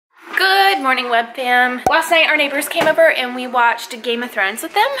Good morning, Webb fam. Last night our neighbors came over and we watched Game of Thrones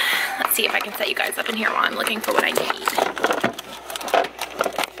with them. Let's see if I can set you guys up in here while I'm looking for what I need.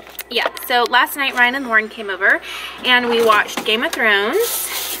 Yeah, so last night Ryan and Lauren came over and we watched Game of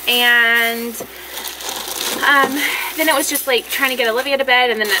Thrones, and then it was just like trying to get Olivia to bed,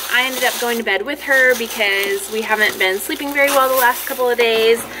 and then I ended up going to bed with her because we haven't been sleeping very well the last couple of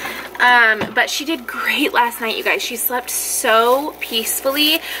days. But she did great last night, you guys. She slept so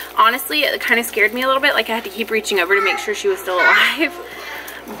peacefully. Honestly, it kind of scared me a little bit. Like I had to keep reaching over to make sure she was still alive.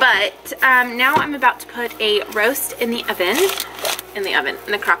 But now I'm about to put a roast in the oven, in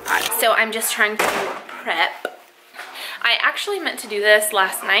the crock pot. So I'm just trying to prep. I actually meant to do this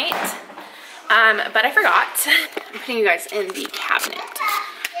last night, but I forgot. I'm putting you guys in the cabinet.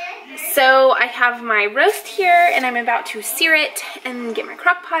 So I have my roast here and I'm about to sear it and get my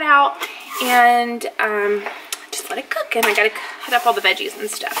crock pot out and just let it cook, and I gotta cut up all the veggies and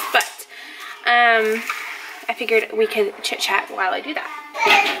stuff. But I figured we could chit chat while I do that.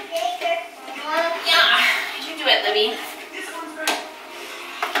 Yeah, you do it, Libby.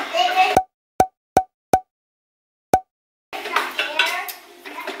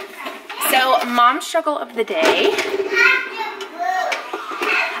 So, mom struggle of the day.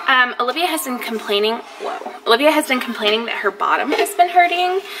 Olivia has been complaining, Olivia has been complaining that her bottom has been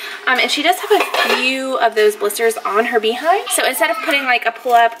hurting, and she does have a few of those blisters on her behind. So instead of putting like a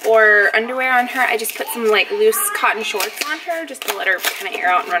pull-up or underwear on her, I just put some like loose cotton shorts on her just to let her kind of air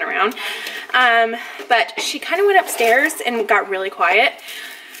out and run around. But she kind of went upstairs and got really quiet.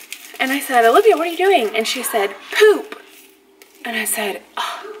 And I said, Olivia, what are you doing? And she said, poop. And I said,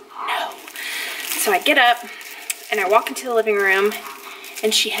 oh, no. So I get up and I walk into the living room,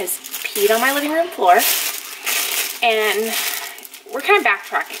 and she has peed on my living room floor. And we're kind of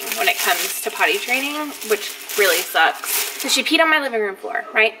backtracking when it comes to potty training, which really sucks. So she peed on my living room floor,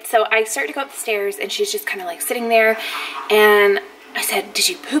 right? So I start to go up the stairs and she's just kind of like sitting there, and I said, did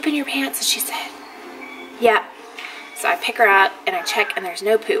you poop in your pants? And she said, yeah. So I pick her up and I check and there's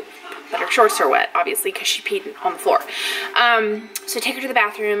no poop, but her shorts are wet, obviously, because she peed on the floor. So I take her to the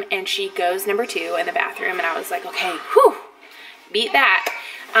bathroom and she goes number 2 in the bathroom, and I was like, okay, whew, beat that.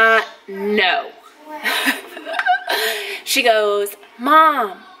 No. She goes,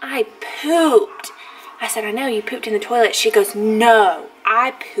 Mom, I pooped. I said, I know, you pooped in the toilet. She goes, no,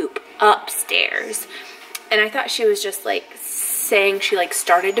 I poop upstairs. And I thought she was just like saying she like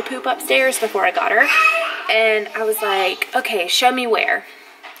started to poop upstairs before I got her. And I was like, okay, show me where.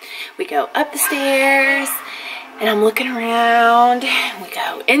 We go up the stairs and I'm looking around. We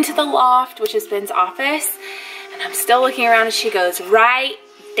go into the loft, which is Ben's office. And I'm still looking around, and she goes, right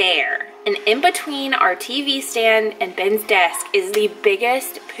there. And in between our TV stand and Ben's desk is the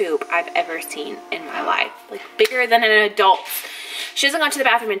biggest poop I've ever seen in my life. Like bigger than an adult. She hasn't gone to the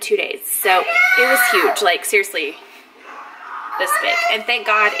bathroom in 2 days. So it was huge. Like seriously, this big. And thank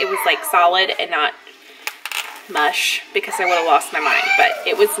God it was like solid and not mush, because I would have lost my mind. But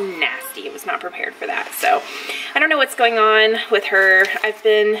it was nasty. It was not prepared for that. So I don't know what's going on with her.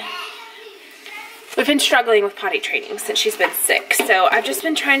 We've been struggling with potty training since she's been sick. So I've just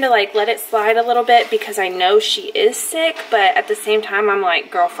been trying to like let it slide a little bit because I know she is sick, but at the same time I'm like,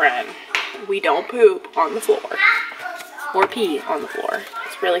 girlfriend, we don't poop on the floor or pee on the floor.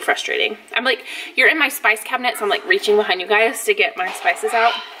 It's really frustrating. I'm like, you're in my spice cabinet, so I'm like reaching behind you guys to get my spices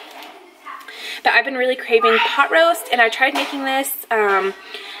out. But I've been really craving pot roast, and I tried making this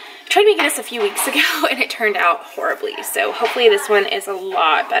a few weeks ago, and it turned out horribly. So hopefully this one is a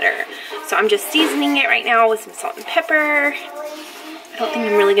lot better. So I'm just seasoning it right now with some salt and pepper. I don't think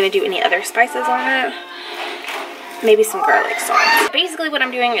I'm really going to do any other spices on it. Maybe some garlic salt. So basically what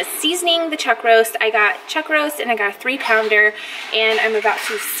I'm doing is seasoning the chuck roast. I got chuck roast and I got a 3-pounder, and I'm about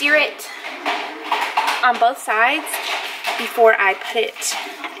to sear it on both sides before I put it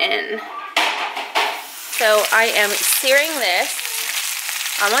in. So I am searing this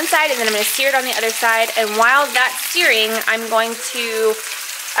on one side, and then I'm going to sear it on the other side. And while that's searing, I'm going to,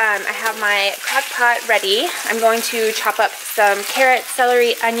 I have my crock pot ready. I'm going to chop up some carrots,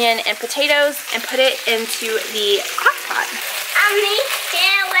 celery, onion, and potatoes and put it into the crock pot. I need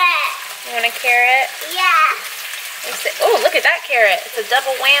carrot. You want a carrot? Yeah. Oh, look at that carrot. It's a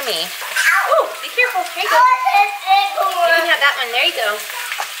double whammy. Oh, be careful. Here you go. You can have that one. There you go.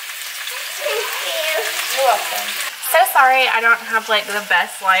 Thank you. You're welcome. So sorry I don't have like the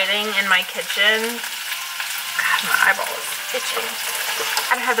best lighting in my kitchen. God, my eyeball is itching.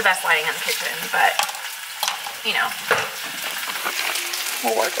 I don't have the best lighting in the kitchen, but you know,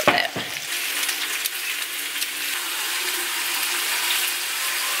 we'll work with it.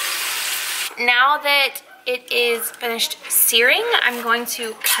 Now that it is finished searing. I'm going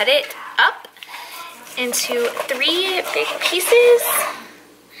to cut it up into 3 big pieces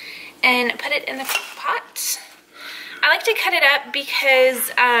and put it in the crock pot. I like to cut it up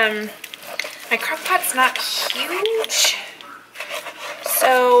because my crock pot's not huge,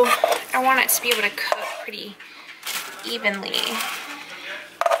 so I want it to be able to cook pretty evenly.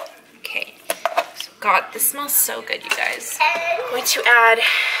 Okay, so God, this smells so good, you guys. I'm going to add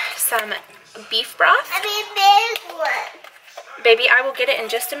some beef broth. I mean big one. Baby, I will get it in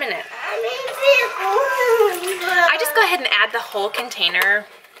just a minute. I mean big one. I just go ahead and add the whole container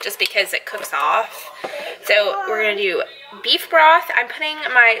just because it cooks off. So we're gonna do beef broth. I'm putting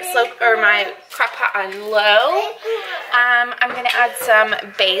my crock pot on low. I'm gonna add some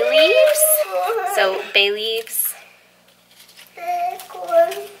bay leaves. So bay leaves, Big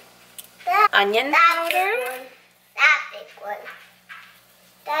one. onion powder, That big one.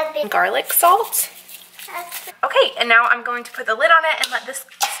 That big garlic salt. Okay, and now I'm going to put the lid on it and let this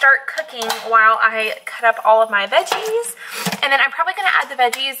start cooking while I cut up all of my veggies. And then I'm probably gonna add the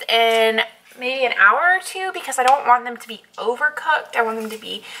veggies in maybe an hour or 2 because I don't want them to be overcooked. I want them to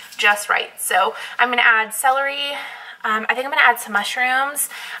be just right. So I'm gonna add celery. I think I'm gonna add some mushrooms.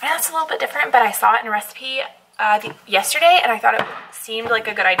 I know it's a little bit different, but I saw it in a recipe yesterday and I thought it seemed like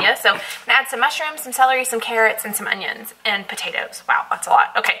a good idea. So I'm gonna add some mushrooms, some celery, some carrots, and some onions and potatoes. Wow, that's a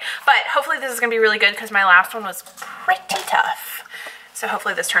lot. Okay, but hopefully this is gonna be really good because my last one was pretty tough. So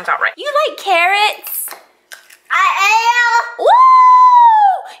hopefully this turns out right. You like carrots? I Woo!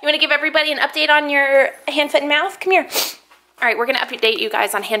 You wanna give everybody an update on your hand, foot, and mouth? Come here. All right, we're gonna update you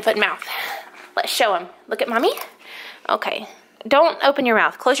guys on hand, foot, and mouth. Let's show them. Look at mommy. Okay, don't open your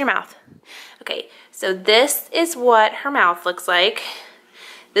mouth, close your mouth. Okay, so this is what her mouth looks like.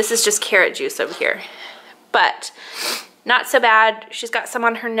 This is just carrot juice over here, but not so bad. She's got some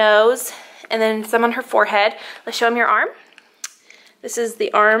on her nose and then some on her forehead. Let's show them your arm. This is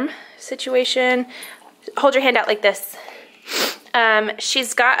the arm situation. Hold your hand out like this.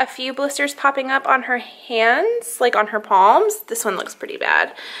 She's got a few blisters popping up on her hands, like on her palms. This one looks pretty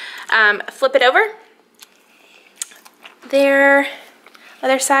bad. Flip it over. There,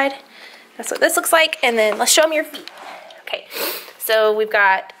 other side. That's what this looks like. And then let's show them your feet. Okay, so we've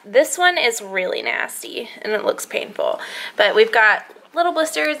got, this one is really nasty and it looks painful. But we've got little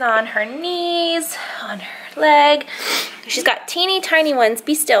blisters on her knees, on her leg. She's got teeny tiny ones,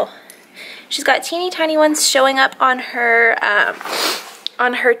 be still. She's got teeny tiny ones showing up on her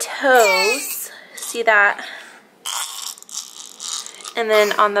toes. See that? And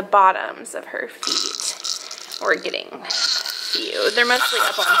then on the bottoms of her feet. We're getting a few. They're mostly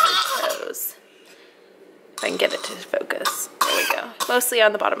up on her toes. If I can get it to focus. There we go. Mostly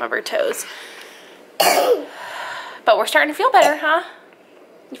on the bottom of her toes. But we're starting to feel better, huh?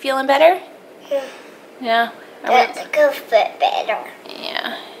 You feeling better? Yeah. Yeah? That's a good foot better.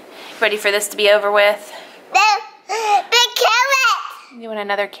 Yeah. Ready for this to be over with? Big carrot! You want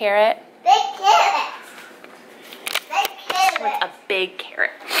another carrot? Big carrot! Big I want carrot! a big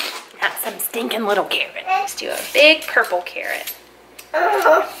carrot. Not some stinking little carrot. Let's do a big purple carrot.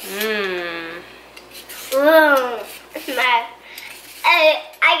 Mmm.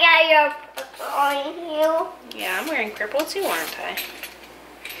 I got your purple on you. Yeah, I'm wearing purple too, aren't I?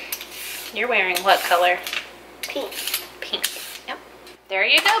 You're wearing what color? Pink. Pink. Yep. There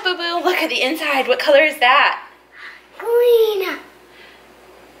you go, boo-boo. Look at the inside. What color is that? Green.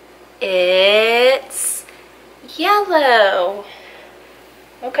 It's yellow.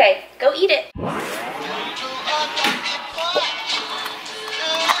 Okay, go eat it.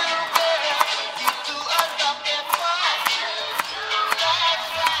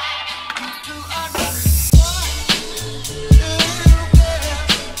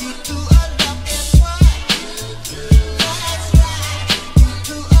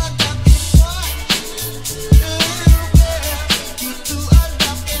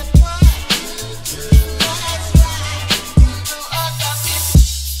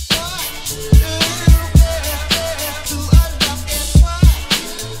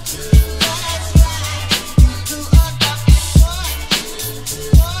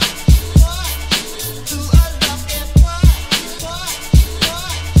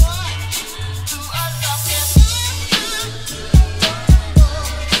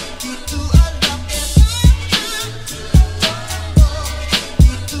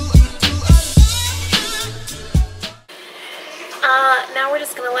 Now we're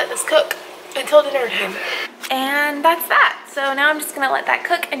just gonna let this cook until dinner time. And that's that. So now I'm just gonna let that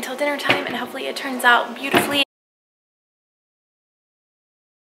cook until dinner time and hopefully it turns out beautifully.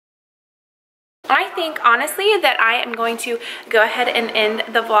 I think honestly that I am going to go ahead and end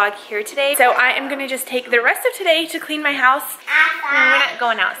the vlog here today. So I am going to just take the rest of today to clean my house. No, we're not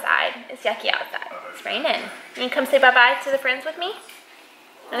going outside. It's yucky outside. It's raining. You can come say bye-bye to the friends with me?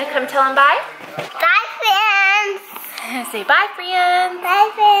 Want to come tell them bye? Bye, friends. Say bye, friends.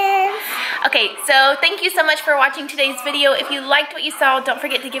 Bye, friends. Okay, so thank you so much for watching today's video. If you liked what you saw, don't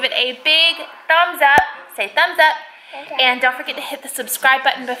forget to give it a big thumbs up. Say thumbs up. Okay. And don't forget to hit the subscribe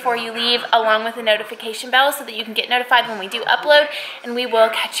button before you leave, along with the notification bell, so that you can get notified when we do upload. And we will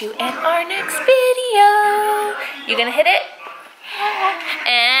catch you in our next video. You gonna hit it?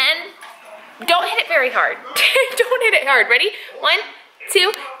 And don't hit it very hard. Don't hit it hard. Ready? 1,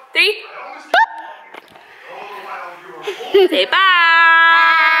 2, 3. Boop. Say bye.